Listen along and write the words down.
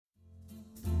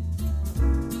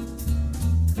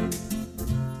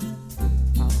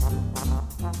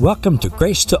Welcome to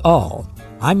Grace to All.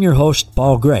 I'm your host,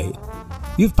 Paul Gray.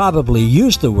 You've probably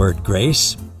used the word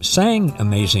grace, sang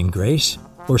Amazing Grace,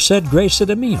 or said grace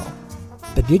at a meal.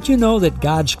 But did you know that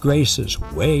God's grace is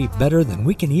way better than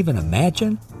we can even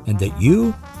imagine, and that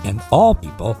you and all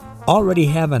people already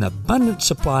have an abundant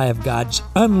supply of God's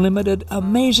unlimited,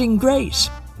 amazing grace?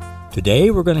 Today,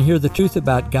 we're going to hear the truth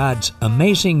about God's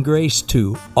amazing grace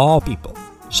to all people.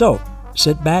 So,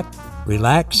 sit back,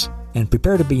 relax, and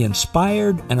prepare to be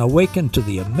inspired and awakened to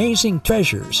the amazing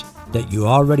treasures that you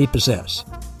already possess.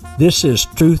 This is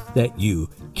truth that you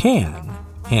can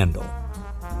handle.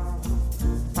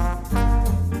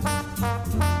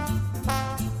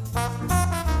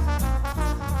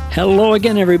 Hello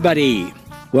again, everybody.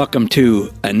 Welcome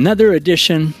to another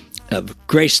edition of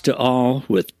Grace to All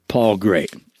with Paul Gray.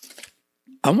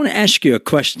 I want to ask you a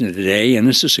question today, and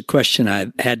this is a question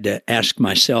I've had to ask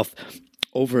myself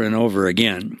over and over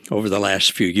again over the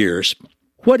last few years.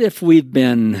 What if we've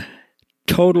been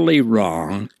totally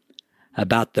wrong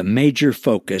about the major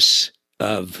focus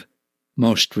of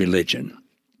most religion?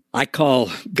 I call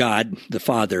God the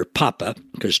Father Papa,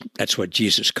 because that's what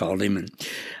Jesus called him, and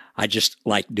I just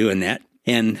like doing that.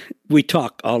 And we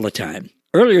talk all the time.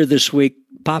 Earlier this week,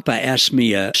 Papa asked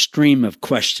me a stream of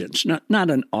questions, not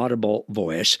an audible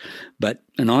voice, but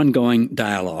an ongoing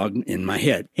dialogue in my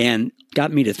head, and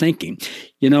got me to thinking.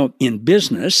 You know, in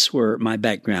business, where my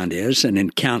background is, and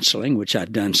in counseling, which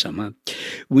I've done some of,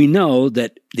 we know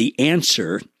that the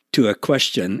answer to a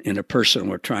question in a person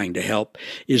we're trying to help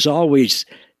is always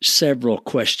several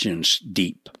questions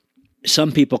deep.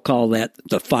 Some people call that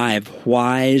the 5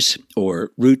 whys or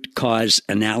root cause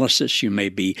analysis. You may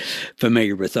be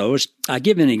familiar with those. I'll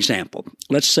give you an example.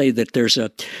 Let's say that there's a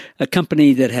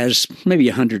company that has maybe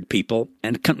 100 people,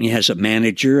 and the company has a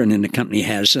manager, and then the company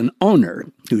has an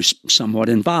owner who's somewhat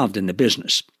involved in the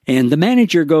business. And the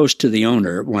manager goes to the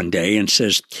owner one day and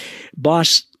says,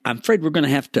 "Boss, I'm afraid we're going to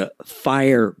have to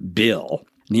fire Bill."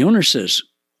 And the owner says,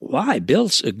 "Why?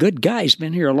 Bill's a good guy. He's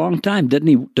been here a long time. Doesn't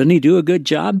he do a good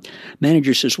job?"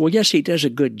 Manager says, "Well, yes, he does a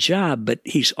good job, but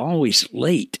he's always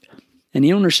late." And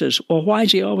the owner says, "Well, why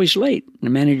is he always late?" And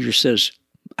the manager says,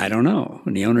 "I don't know."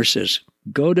 And the owner says,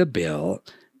 "Go to Bill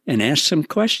and ask some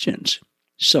questions."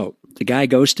 So the guy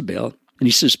goes to Bill and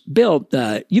he says, "Bill,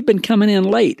 you've been coming in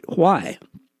late. Why?"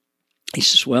 He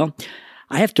says, "Well,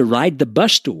 I have to ride the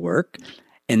bus to work,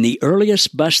 and the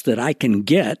earliest bus that I can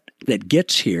get that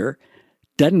gets here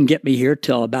doesn't get me here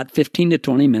till about 15 to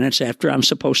 20 minutes after I'm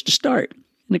supposed to start."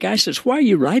 And the guy says, "Why are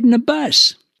you riding a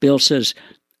bus?" Bill says,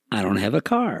 "I don't have a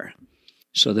car."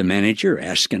 So the manager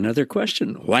asks another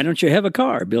question. "Why don't you have a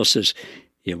car?" Bill says,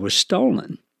 "It was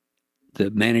stolen." The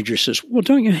manager says, "Well,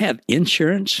 don't you have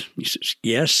insurance?" He says,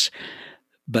 "Yes,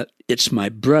 but it's my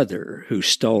brother who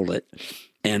stole it,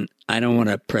 and I don't want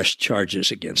to press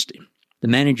charges against him." The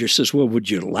manager says, "Well,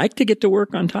 would you like to get to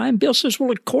work on time?" Bill says,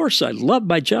 "Well, of course. I love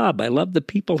my job. I love the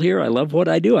people here. I love what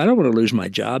I do. I don't want to lose my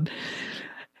job."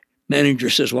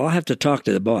 Manager says, "Well, I'll have to talk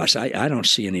to the boss. I don't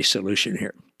see any solution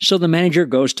here." So the manager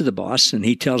goes to the boss, and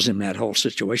he tells him that whole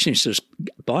situation. He says,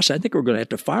 "Boss, I think we're going to have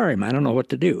to fire him. I don't know what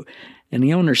to do." And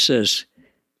the owner says,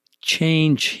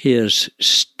 "Change his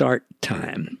start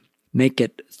time. Make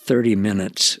it 30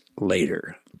 minutes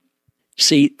later."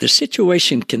 See, the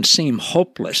situation can seem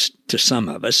hopeless to some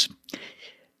of us,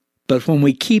 but when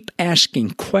we keep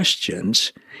asking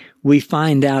questions, we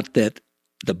find out that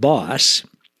the boss,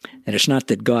 and it's not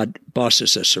that God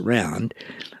bosses us around,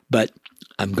 but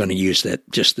I'm going to use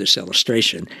just this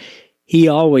illustration, he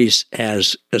always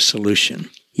has a solution.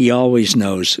 He always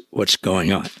knows what's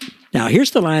going on. Now,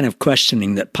 here's the line of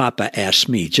questioning that Papa asked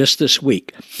me just this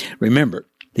week. Remember,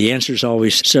 the answer is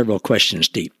always several questions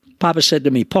deep. Papa said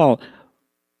to me, "Paul,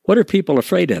 what are people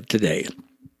afraid of today?"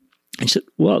 I said,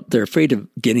 "Well, they're afraid of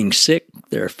getting sick.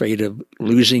 They're afraid of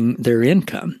losing their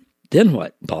income." "Then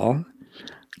what, Paul?"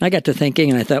 I got to thinking,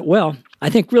 and I thought, well, I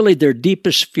think really their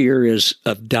deepest fear is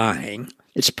of dying.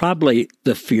 It's probably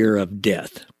the fear of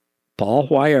death. "Paul,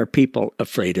 why are people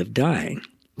afraid of dying?"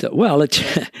 Well,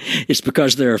 it's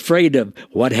because they're afraid of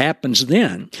what happens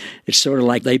then. It's sort of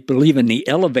like they believe in the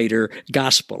elevator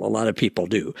gospel. A lot of people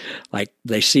do. Like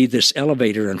they see this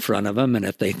elevator in front of them, and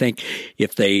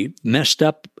if they messed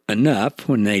up enough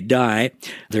when they die,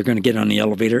 they're going to get on the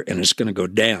elevator and it's going to go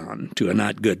down to a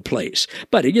not good place.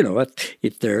 But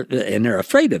if they're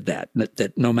afraid of that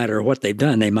no matter what they've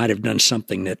done, they might have done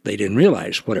something that they didn't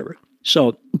realize, whatever.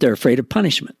 So they're afraid of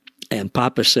punishment. And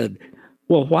Papa said,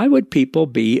 "Well, why would people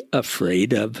be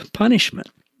afraid of punishment?"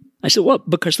 I said, "Well,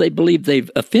 because they believe they've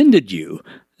offended you.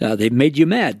 They've made you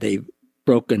mad. They've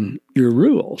broken your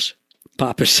rules."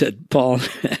 Papa said, "Paul,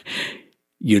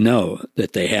 you know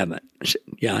that they haven't. I said,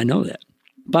 yeah, I know that.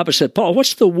 Papa said, Paul,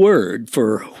 what's the word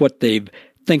for what they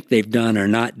think they've done or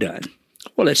not done?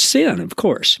 Well, it's sin, of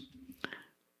course.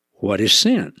 What is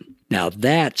sin? Now,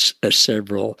 that's a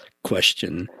several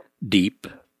question deep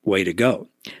way to go.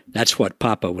 That's what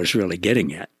Papa was really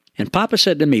getting at. And Papa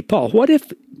said to me, Paul, what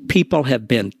if people have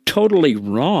been totally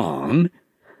wrong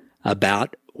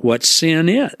about what sin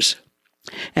is?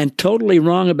 And totally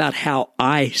wrong about how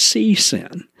I see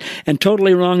sin? And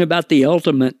totally wrong about the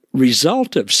ultimate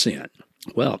result of sin?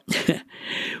 Well,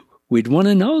 we'd want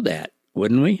to know that,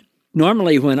 wouldn't we?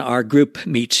 Normally, when our group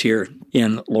meets here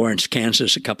in Lawrence,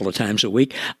 Kansas, a couple of times a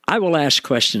week, I will ask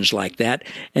questions like that,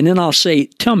 and then I'll say,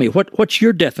 tell me, what's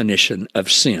your definition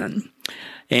of sin?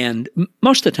 And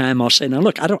most of the time I'll say, now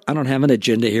look, I don't have an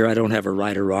agenda here. I don't have a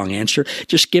right or wrong answer.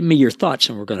 Just give me your thoughts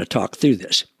and we're going to talk through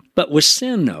this. But with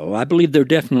sin, no, I believe there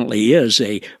definitely is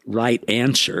a right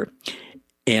answer,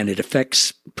 and it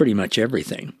affects pretty much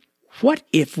everything. What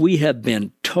if we have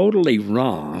been totally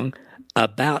wrong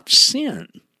about sin?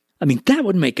 I mean, that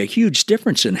would make a huge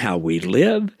difference in how we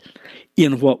live,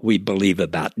 in what we believe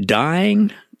about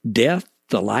dying, death,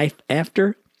 the life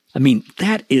after. I mean,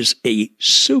 that is a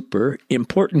super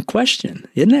important question,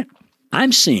 isn't it?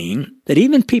 I'm seeing that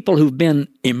even people who've been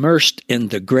immersed in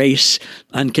the grace,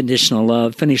 unconditional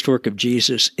love, finished work of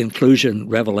Jesus, inclusion,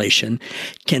 revelation,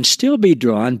 can still be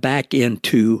drawn back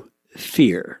into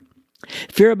fear.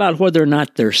 Fear about whether or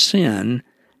not their sin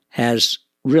has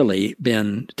really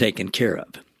been taken care of.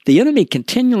 The enemy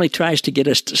continually tries to get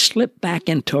us to slip back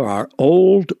into our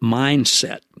old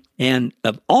mindset. And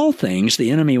of all things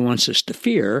the enemy wants us to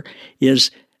fear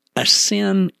is a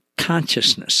sin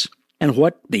consciousness. And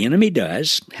what the enemy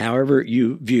does, however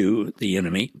you view the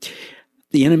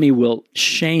enemy will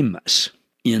shame us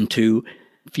into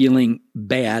feeling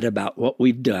bad about what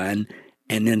we've done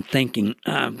and then thinking,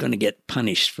 I'm going to get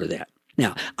punished for that.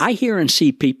 Now, I hear and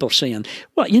see people saying,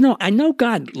 well, I know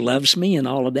God loves me and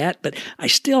all of that, but I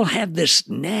still have this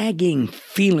nagging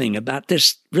feeling about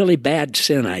this really bad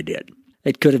sin I did.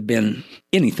 It could have been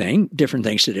anything, different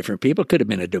things to different people. It could have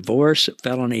been a divorce, a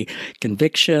felony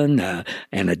conviction, an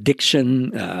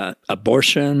addiction,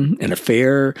 abortion, an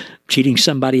affair, cheating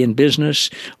somebody in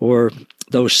business, or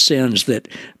those sins that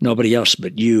nobody else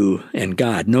but you and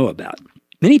God know about.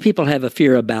 Many people have a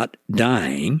fear about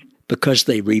dying because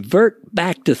they revert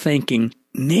back to thinking,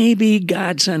 maybe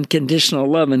God's unconditional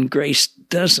love and grace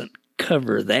doesn't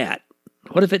cover that.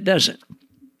 What if it doesn't?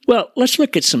 Well, let's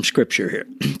look at some scripture here.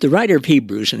 The writer of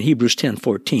Hebrews in Hebrews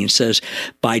 10:14 says,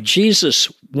 by Jesus'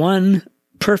 one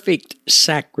perfect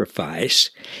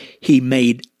sacrifice, he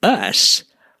made us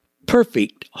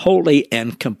perfect, holy,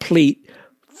 and complete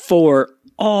for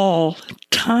all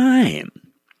time.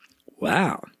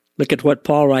 Wow. Look at what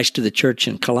Paul writes to the church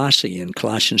in Colossae in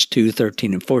Colossians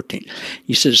 2:13 and 14.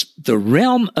 He says, the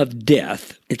realm of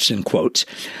death, it's in quotes,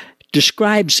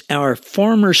 describes our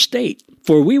former state.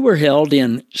 For we were held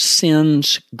in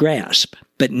sin's grasp.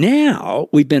 But now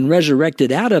we've been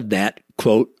resurrected out of that,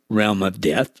 quote, realm of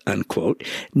death, unquote,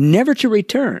 never to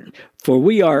return. For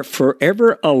we are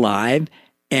forever alive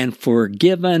and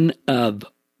forgiven of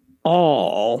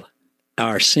all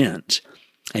our sins.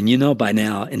 And you know by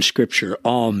now in Scripture,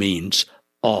 all means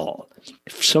all.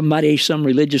 If some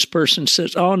religious person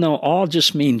says, oh no, all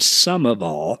just means some of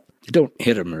all, don't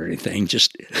hit them or anything.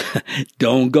 Just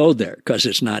don't go there because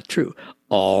it's not true.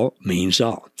 All means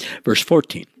all. Verse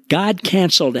 14, God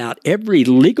canceled out every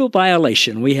legal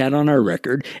violation we had on our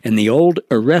record and the old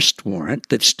arrest warrant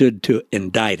that stood to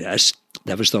indict us.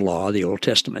 That was the law of the Old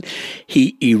Testament.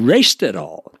 He erased it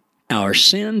all. Our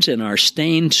sins and our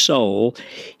stained soul.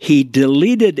 He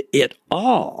deleted it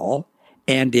all,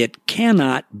 and it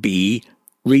cannot be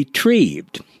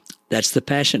retrieved. That's the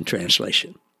Passion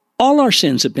Translation. All our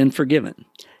sins have been forgiven,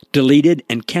 deleted,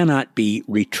 and cannot be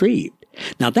retrieved.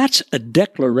 Now, that's a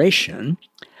declaration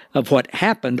of what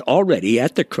happened already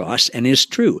at the cross and is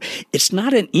true. It's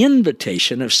not an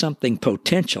invitation of something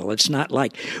potential. It's not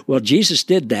like, well, Jesus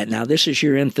did that. Now, this is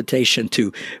your invitation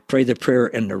to pray the prayer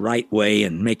in the right way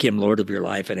and make him Lord of your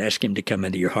life and ask him to come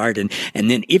into your heart. And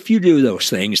then if you do those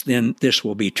things, then this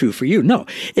will be true for you. No,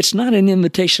 it's not an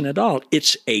invitation at all.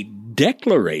 It's a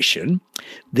declaration.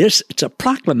 It's a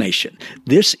proclamation.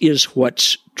 This is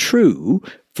what's true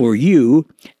for you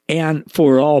and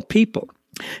for all people.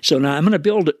 So now I'm going to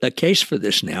build a case for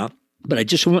this now, but I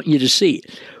just want you to see.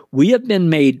 We have been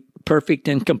made perfect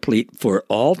and complete for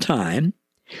all time.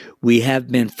 We have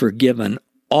been forgiven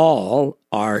all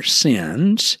our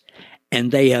sins,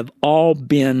 and they have all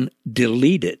been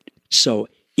deleted. So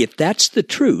if that's the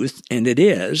truth, and it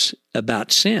is,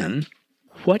 about sin,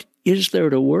 what is there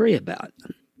to worry about?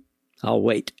 I'll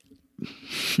wait.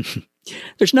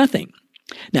 There's nothing.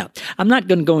 Now, I'm not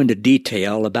going to go into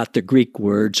detail about the Greek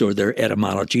words or their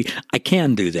etymology. I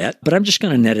can do that, but I'm just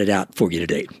going to net it out for you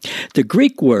today. The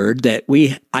Greek word that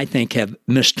we, I think, have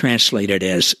mistranslated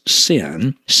as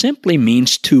sin simply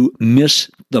means to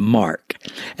miss the mark,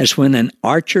 as when an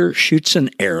archer shoots an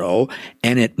arrow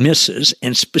and it misses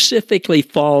and specifically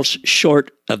falls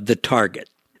short of the target.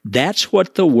 That's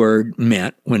what the word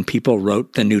meant when people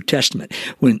wrote the New Testament.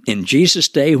 When in Jesus'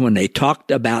 day, when they talked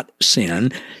about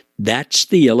sin, that's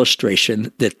the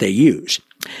illustration that they use.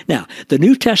 Now, the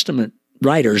New Testament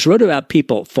writers wrote about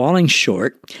people falling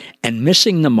short and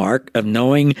missing the mark of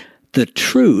knowing the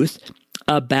truth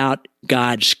about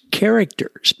God's character.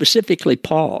 Specifically,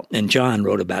 Paul and John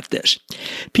wrote about this.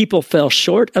 People fell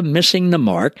short of missing the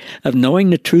mark of knowing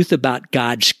the truth about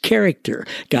God's character,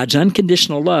 God's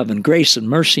unconditional love and grace and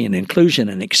mercy and inclusion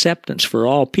and acceptance for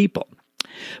all people.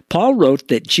 Paul wrote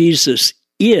that Jesus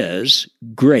is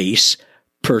grace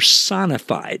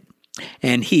personified,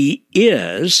 and he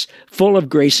is full of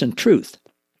grace and truth.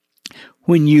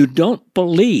 When you don't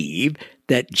believe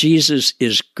that Jesus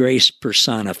is grace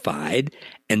personified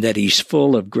and that he's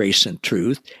full of grace and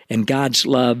truth, and God's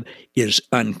love is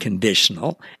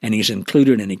unconditional, and he's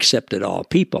included and accepted all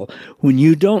people, when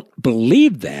you don't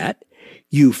believe that,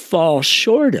 you fall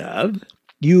short of,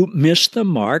 you miss the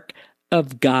mark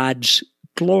of God's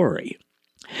glory.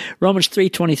 Romans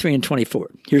 3:23 and 24.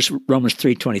 Here's Romans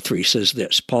 3:23 says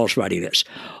this. Paul's writing this.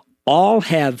 All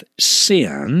have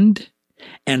sinned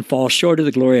and fall short of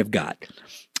the glory of God.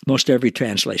 Most every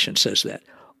translation says that.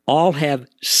 All have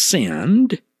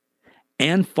sinned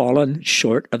and fallen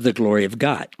short of the glory of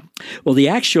God. Well, the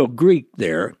actual Greek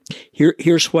there,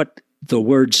 here's what the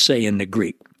words say in the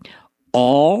Greek.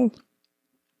 All,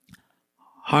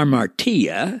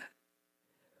 hamartia,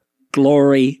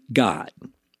 glory God.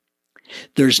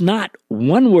 There's not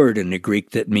one word in the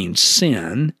Greek that means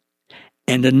sin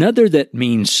and another that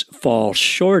means fall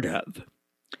short of.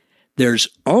 There's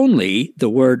only the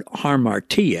word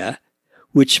hamartia,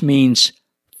 which means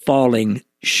falling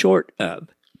short of.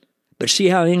 But see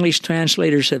how English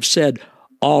translators have said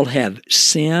all have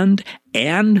sinned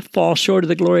and fall short of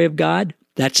the glory of God?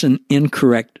 That's an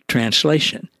incorrect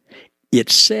translation.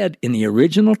 It's said in the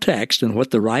original text, and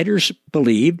what the writers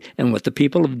believed and what the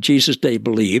people of Jesus' day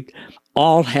believed,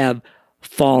 all have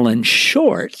fallen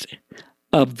short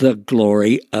of the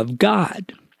glory of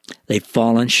God. They've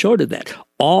fallen short of that.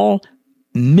 All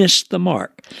missed the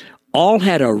mark. All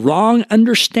had a wrong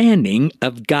understanding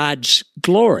of God's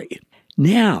glory.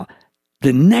 Now,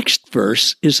 the next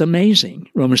verse is amazing,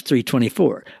 Romans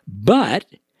 3:24. But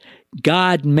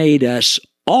God made us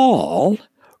all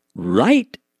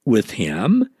right with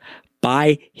him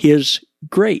by his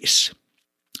grace.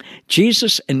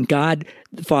 Jesus and God,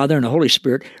 the Father and the Holy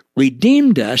Spirit,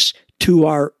 redeemed us to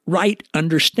our right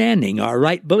understanding, our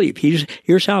right belief.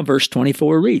 Here's how verse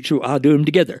 24 reads. I'll do them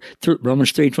together.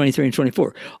 Romans 3:23 and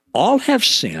 24. All have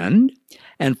sinned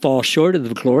and fall short of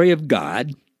the glory of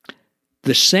God.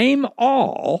 The same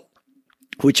all,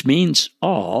 which means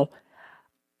all,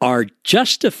 are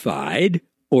justified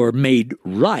or made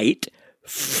right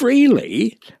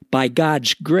freely by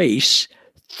God's grace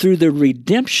through the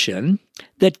redemption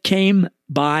that came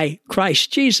by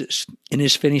Christ Jesus in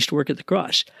his finished work at the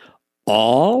cross.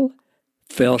 All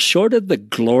fell short of the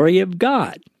glory of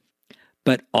God,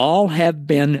 but all have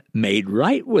been made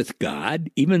right with God,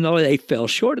 even though they fell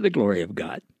short of the glory of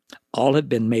God. All have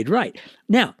been made right.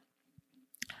 Now,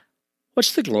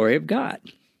 what's the glory of God?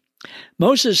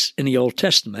 Moses in the Old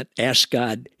Testament asked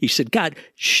God, he said, God,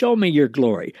 show me your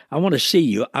glory. I want to see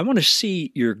you. I want to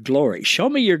see your glory. Show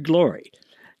me your glory.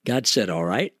 God said, all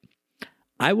right,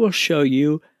 I will show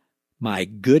you my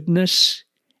goodness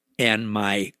and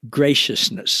my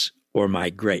graciousness, or my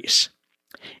grace.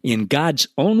 In God's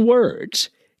own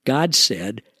words, God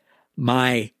said,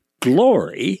 my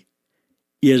glory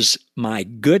is my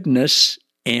goodness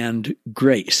and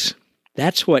grace.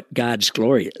 That's what God's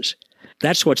glory is.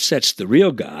 That's what sets the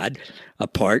real God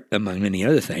apart, among many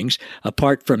other things,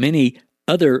 apart from any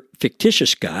other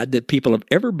fictitious God that people have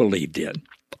ever believed in,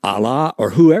 Allah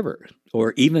or whoever,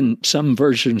 or even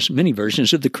many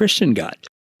versions of the Christian God.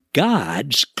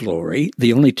 God's glory,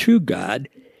 the only true God,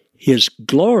 his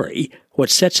glory, what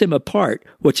sets him apart,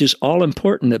 which is all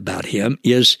important about him,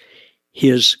 is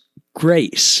his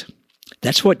grace.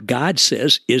 That's what God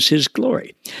says is his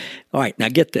glory. All right, now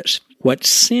get this. What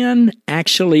sin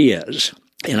actually is,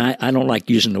 and I don't like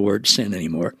using the word sin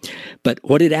anymore, but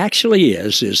what it actually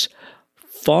is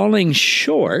falling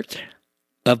short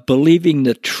of believing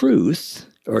the truth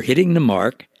or hitting the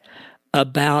mark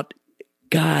about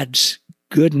God's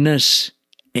goodness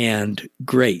and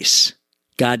grace,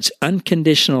 God's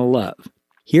unconditional love.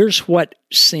 Here's what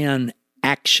sin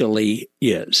actually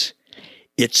is.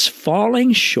 It's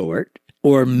falling short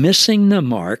or missing the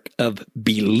mark of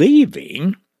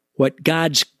believing what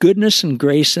God's goodness and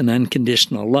grace and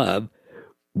unconditional love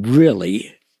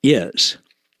really is.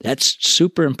 That's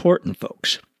super important,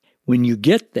 folks. When you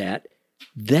get that,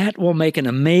 that will make an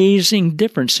amazing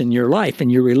difference in your life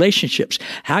and your relationships,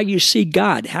 how you see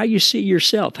God, how you see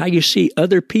yourself, how you see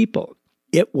other people.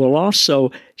 It will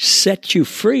also set you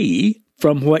free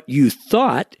from what you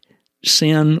thought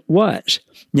sin was.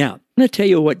 Now, I'm going to tell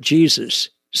you what Jesus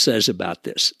says about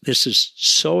this. This is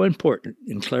so important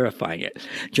in clarifying it.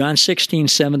 John 16,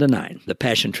 7-9, the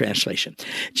Passion Translation.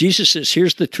 Jesus says,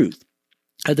 here's the truth.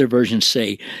 Other versions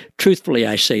say, truthfully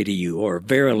I say to you, or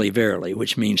verily, verily,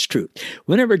 which means truth.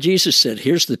 Whenever Jesus said,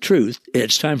 here's the truth,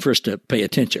 it's time for us to pay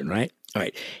attention, right? All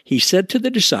right. He said to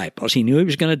the disciples, he knew he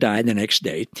was going to die the next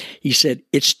day. He said,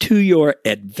 it's to your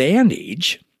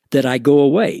advantage that I go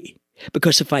away.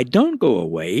 Because if I don't go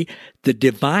away, the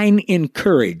divine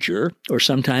encourager, or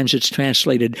sometimes it's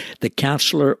translated the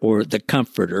counselor or the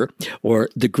comforter, or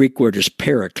the Greek word is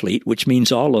paraclete, which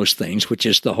means all those things, which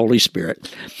is the Holy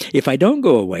Spirit. If I don't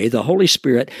go away, the Holy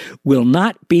Spirit will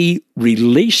not be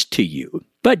released to you.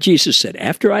 But Jesus said,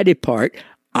 after I depart,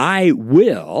 I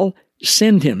will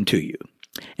send him to you.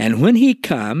 And when he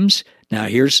comes, now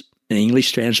here's an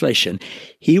English translation,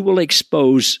 he will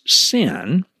expose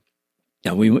sin.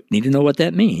 Now, we need to know what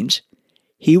that means.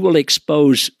 He will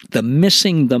expose the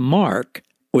missing the mark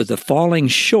or the falling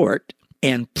short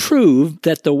and prove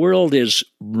that the world is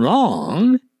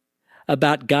wrong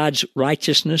about God's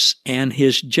righteousness and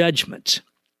his judgments.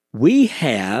 We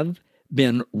have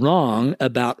been wrong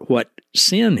about what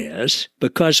sin is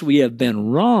because we have been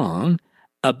wrong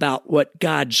about what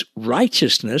God's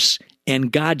righteousness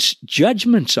and God's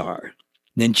judgments are.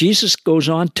 Then Jesus goes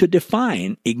on to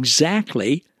define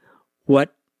exactly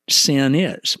what sin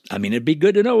is. I mean, it'd be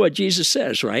good to know what Jesus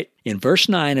says, right? In verse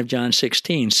 9 of John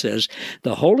 16 says,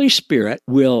 the Holy Spirit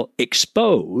will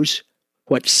expose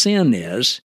what sin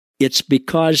is. It's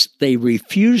because they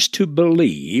refuse to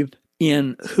believe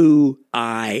in who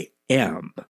I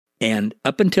am. And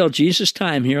up until Jesus'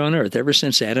 time here on earth, ever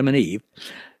since Adam and Eve,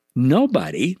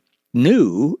 nobody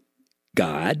knew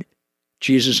God,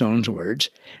 Jesus' own words.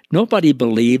 Nobody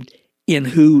believed in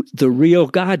who the real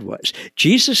God was.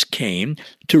 Jesus came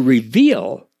to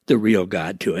reveal the real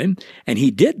God to him, and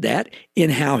he did that in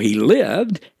how he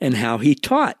lived and how he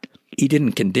taught. He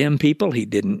didn't condemn people. He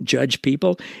didn't judge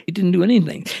people. He didn't do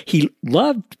anything. He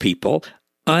loved people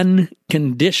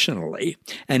unconditionally,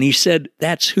 and he said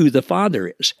that's who the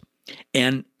Father is.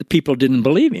 And the people didn't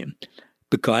believe him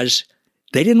because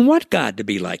they didn't want God to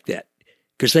be like that,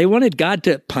 because they wanted God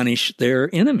to punish their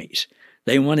enemies.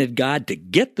 They wanted God to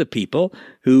get the people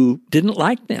who didn't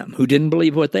like them, who didn't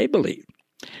believe what they believed.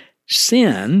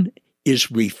 Sin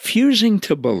is refusing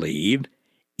to believe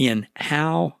in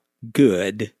how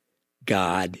good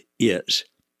God is.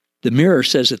 The Mirror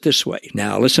says it this way.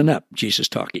 Now listen up, Jesus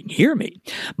talking. Hear me.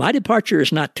 My departure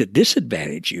is not to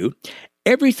disadvantage you.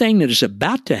 Everything that is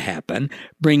about to happen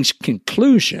brings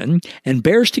conclusion and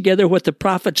bears together what the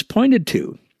prophets pointed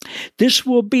to. This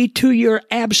will be to your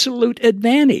absolute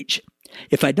advantage.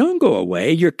 If I don't go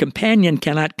away, your companion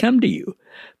cannot come to you.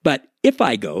 But if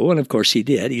I go, and of course he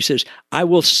did, he says, I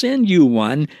will send you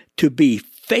one to be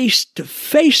face to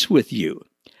face with you,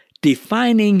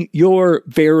 defining your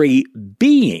very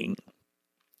being.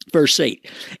 Verse 8,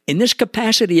 in this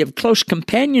capacity of close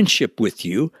companionship with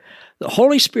you, the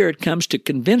Holy Spirit comes to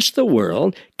convince the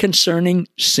world concerning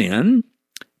sin,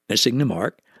 missing the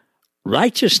mark,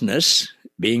 righteousness,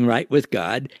 being right with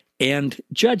God, and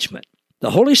judgment. The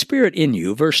Holy Spirit in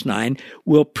you, verse 9,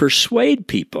 will persuade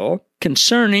people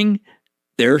concerning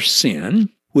their sin,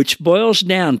 which boils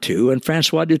down to, and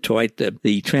Francois du Toit,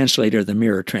 the translator of the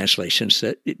Mirror translations,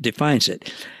 defines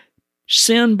it.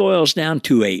 Sin boils down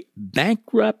to a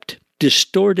bankrupt,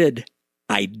 distorted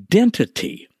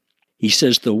identity. He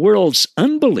says the world's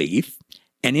unbelief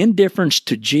and indifference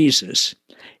to Jesus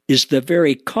is the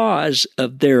very cause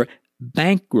of their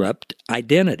bankrupt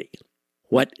identity.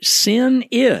 What sin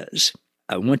is,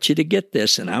 I want you to get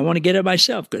this, and I want to get it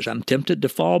myself because I'm tempted to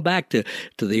fall back to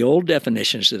the old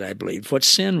definitions that I believe. What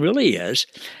sin really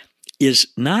is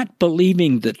not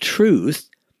believing the truth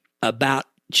about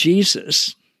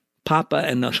Jesus, Papa,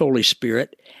 and the Holy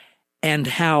Spirit, and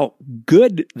how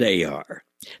good they are,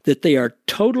 that they are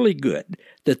totally good,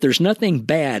 that there's nothing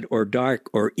bad or dark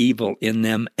or evil in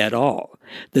them at all,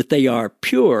 that they are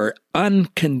pure,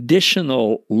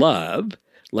 unconditional love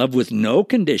with no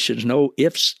conditions, no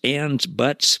ifs, ands,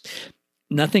 buts,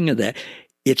 nothing of that.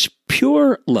 It's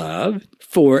pure love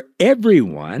for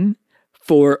everyone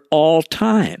for all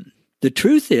time. The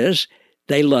truth is,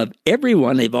 they love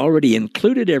everyone. They've already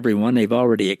included everyone. They've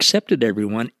already accepted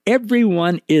everyone.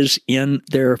 Everyone is in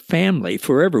their family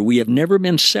forever. We have never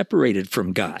been separated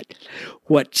from God.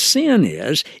 What sin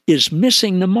is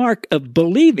missing the mark of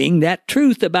believing that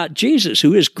truth about Jesus,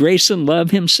 who is grace and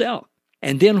love himself.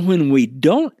 And then when we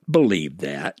don't believe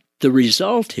that, the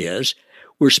result is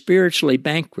we're spiritually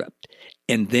bankrupt.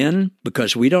 And then,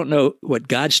 because we don't know what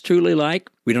God's truly like,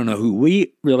 we don't know who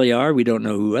we really are, we don't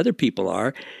know who other people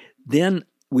are, then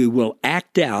we will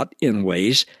act out in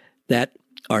ways that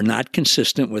are not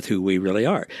consistent with who we really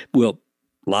are. We'll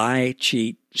lie,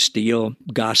 cheat, steal,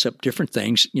 gossip, different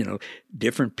things,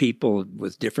 different people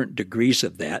with different degrees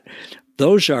of that.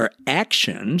 Those are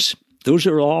actions. Those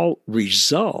are all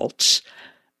results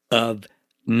of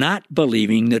not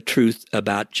believing the truth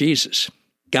about Jesus.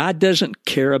 God doesn't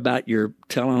care about your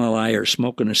telling a lie or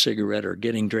smoking a cigarette or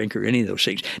getting drink or any of those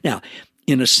things. Now,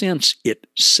 in a sense, it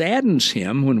saddens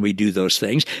him when we do those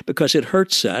things because it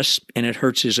hurts us and it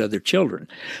hurts his other children.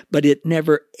 But it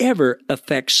never, ever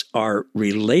affects our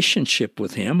relationship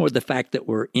with him or the fact that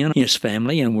we're in his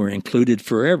family and we're included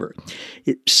forever.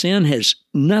 Sin has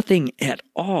nothing at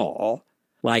all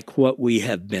like what we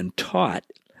have been taught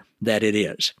that it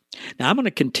is. Now, I'm going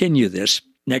to continue this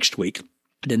next week,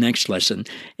 the next lesson,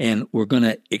 and we're going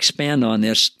to expand on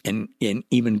this and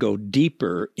even go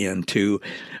deeper into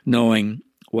knowing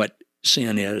what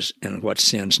sin is and what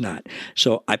sin's not.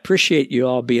 So I appreciate you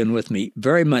all being with me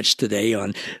very much today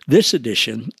on this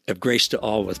edition of Grace to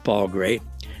All with Paul Gray,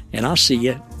 and I'll see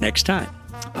you next time.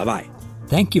 Bye-bye.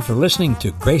 Thank you for listening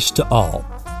to Grace to All.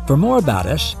 For more about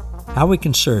us, how we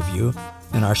can serve you,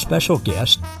 and our special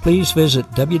guest, please visit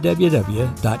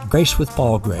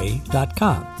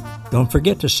www.gracewithpaulgray.com. Don't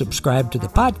forget to subscribe to the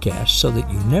podcast so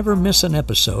that you never miss an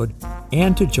episode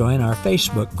and to join our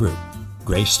Facebook group,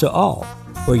 Grace to All,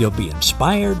 where you'll be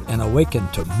inspired and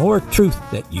awakened to more truth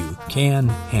that you can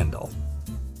handle.